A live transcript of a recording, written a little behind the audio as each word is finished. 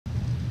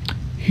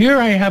Here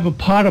I have a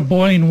pot of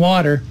boiling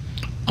water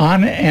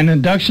on an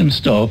induction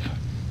stove.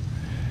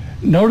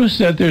 Notice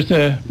that there's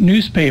a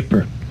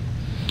newspaper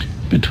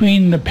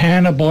between the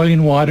pan of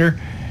boiling water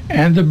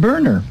and the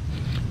burner,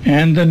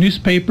 and the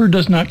newspaper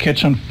does not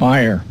catch on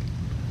fire.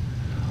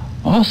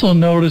 Also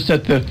notice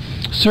that the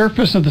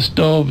surface of the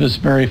stove is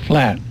very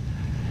flat,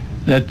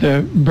 that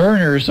the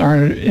burners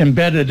are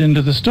embedded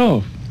into the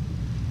stove.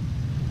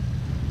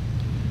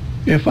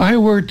 If I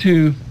were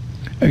to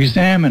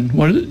examine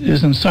what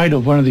is inside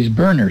of one of these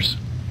burners,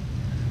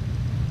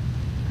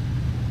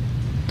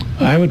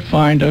 I would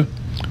find a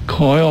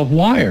coil of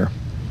wire.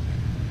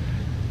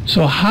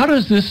 So how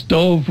does this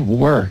stove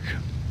work?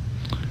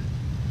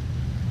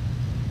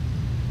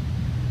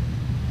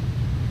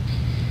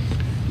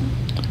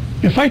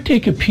 If I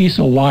take a piece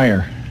of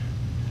wire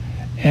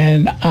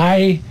and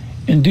I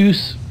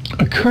induce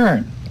a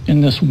current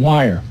in this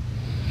wire,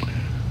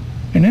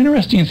 an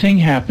interesting thing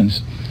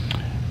happens.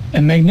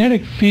 A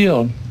magnetic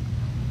field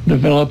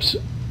develops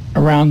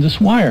around this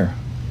wire.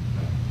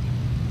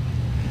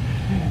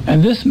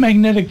 And this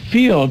magnetic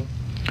field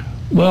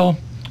will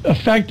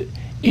affect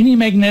any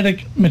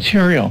magnetic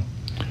material.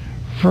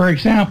 For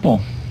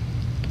example,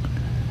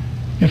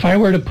 if I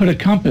were to put a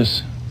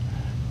compass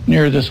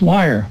near this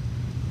wire,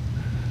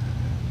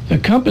 the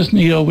compass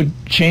needle would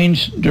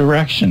change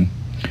direction.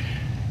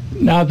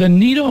 Now the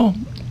needle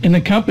in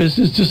the compass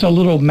is just a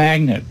little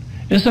magnet.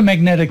 It's a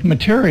magnetic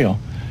material.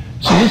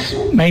 So this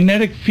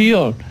magnetic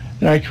field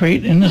that I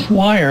create in this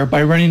wire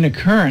by running a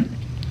current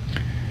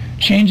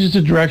changes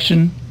the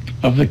direction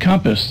of the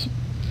compass.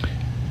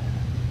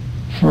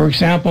 For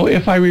example,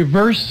 if I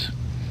reverse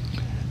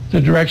the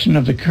direction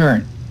of the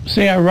current,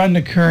 say I run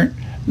the current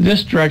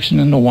this direction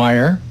in the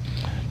wire,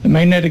 the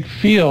magnetic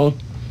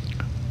field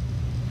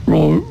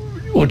will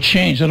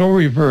change, it'll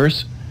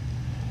reverse,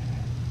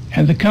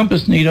 and the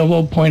compass needle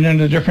will point in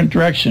a different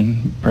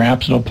direction.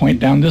 Perhaps it'll point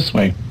down this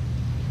way.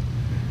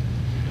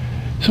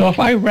 So if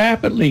I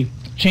rapidly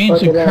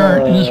change the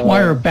current in this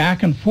wire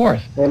back and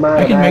forth,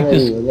 I can make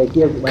this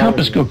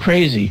compass go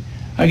crazy.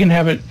 I can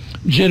have it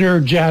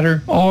jitter,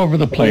 jatter all over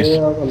the place.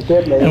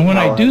 And when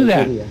I do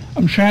that,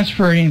 I'm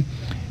transferring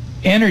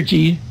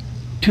energy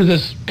to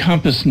this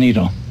compass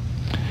needle.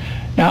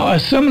 Now, a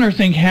similar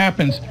thing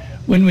happens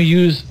when we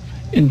use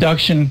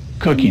induction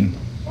cooking.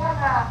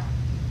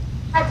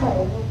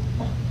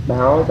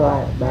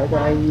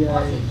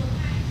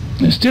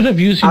 Instead of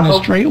using a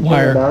straight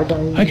wire,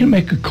 I can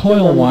make a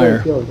coil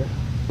wire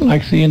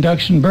like the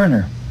induction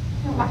burner.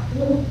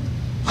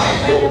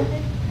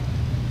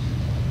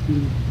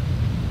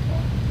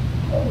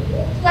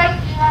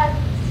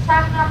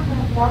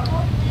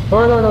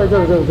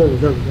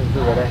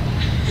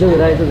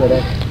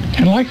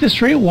 And like the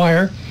straight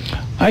wire,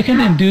 I can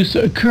induce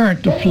a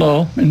current to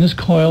flow in this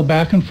coil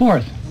back and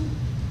forth.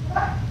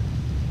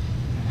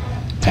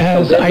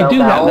 As I do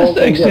that, let's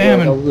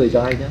examine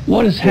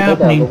what is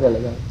happening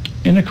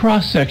in the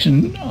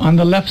cross-section on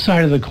the left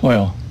side of the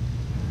coil.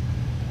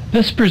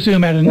 Let's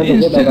presume at an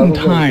instant in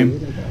time,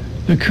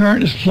 the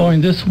current is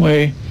flowing this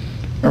way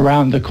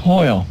around the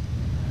coil.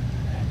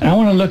 And I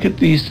want to look at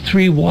these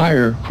three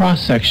wire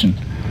cross-section.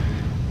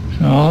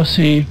 So I'll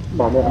see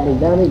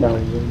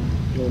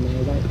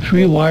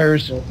three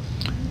wires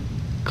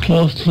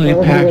closely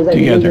packed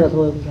together.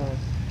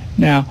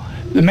 Now,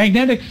 the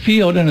magnetic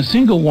field in a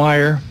single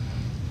wire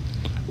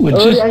would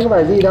just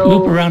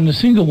loop around the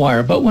single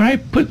wire, but when I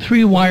put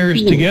three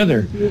wires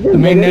together, the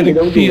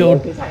magnetic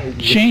field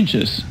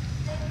changes.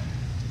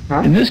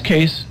 In this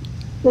case,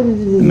 the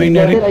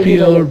magnetic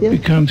field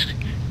becomes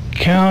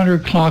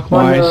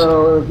counterclockwise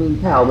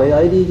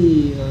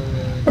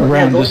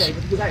around this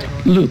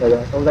loop.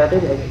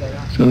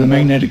 So the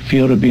magnetic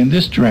field would be in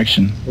this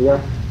direction.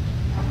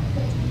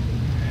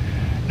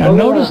 Now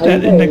notice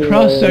that in the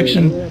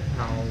cross-section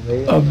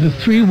of the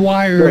three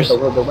wires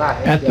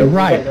at the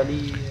right,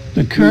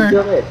 the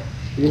current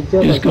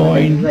is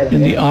going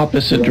in the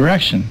opposite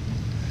direction.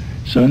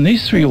 So in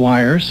these three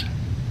wires,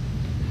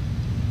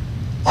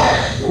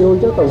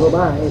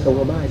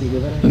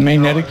 the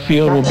magnetic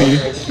field will be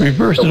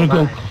reversed. It'll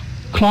go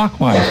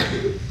clockwise.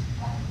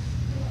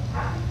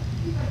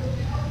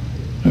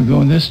 It'll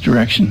go in this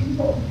direction.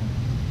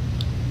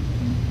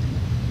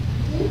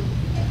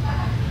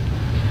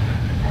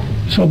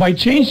 So by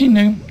changing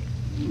the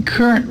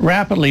current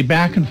rapidly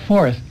back and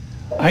forth,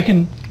 I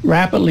can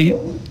rapidly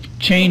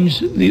change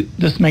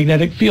this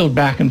magnetic field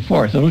back and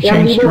forth. It'll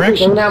change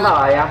directions.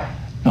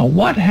 Now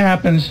what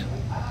happens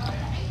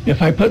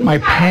if I put my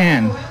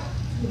pan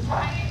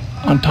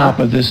on top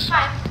of this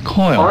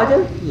coil?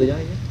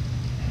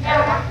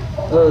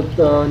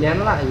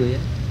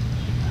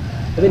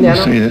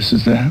 Let's say this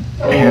is the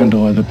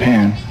handle of the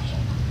pan.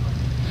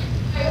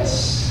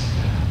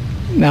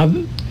 Now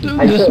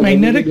this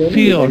magnetic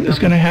field is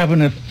going to have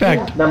an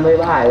effect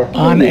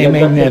on a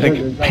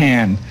magnetic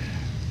pan.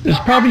 It's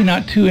probably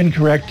not too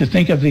incorrect to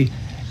think of the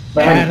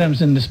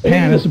atoms in this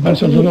pan as a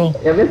bunch of little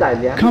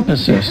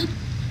compasses.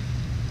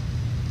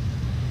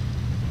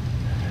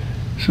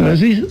 So as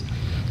these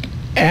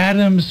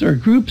atoms or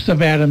groups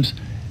of atoms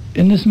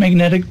in this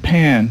magnetic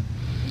pan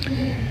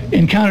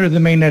encounter the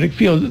magnetic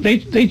field,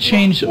 they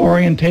change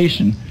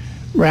orientation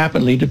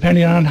rapidly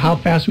depending on how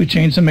fast we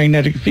change the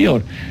magnetic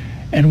field.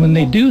 And when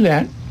they do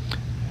that,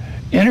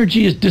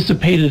 energy is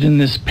dissipated in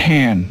this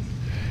pan.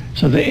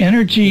 So the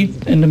energy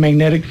in the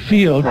magnetic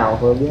field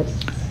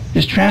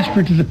is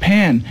transferred to the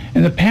pan,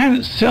 and the pan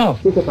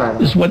itself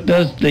is what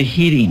does the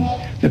heating.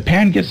 The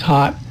pan gets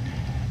hot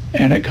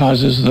and it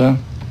causes the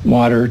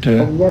water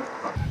to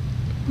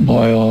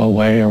boil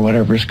away or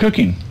whatever is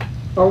cooking.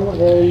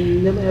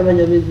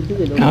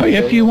 Now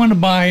if you want to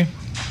buy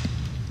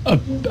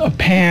a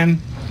pan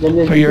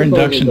for your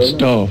induction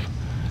stove,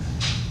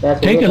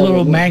 take a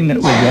little magnet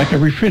with you, like a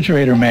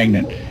refrigerator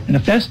magnet, and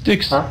if that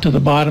sticks to the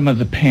bottom of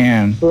the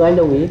pan,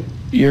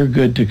 you're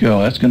good to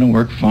go. That's going to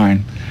work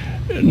fine.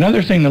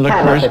 Another thing to look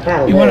for is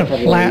you want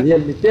a flat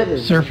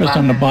surface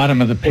on the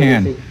bottom of the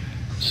pan,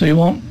 so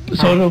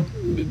it'll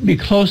be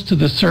close to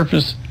the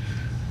surface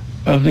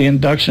of the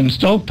induction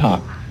stove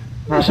top,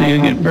 so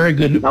you get very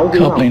good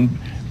coupling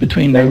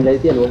between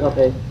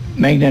the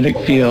magnetic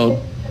field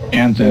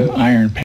and the iron pan.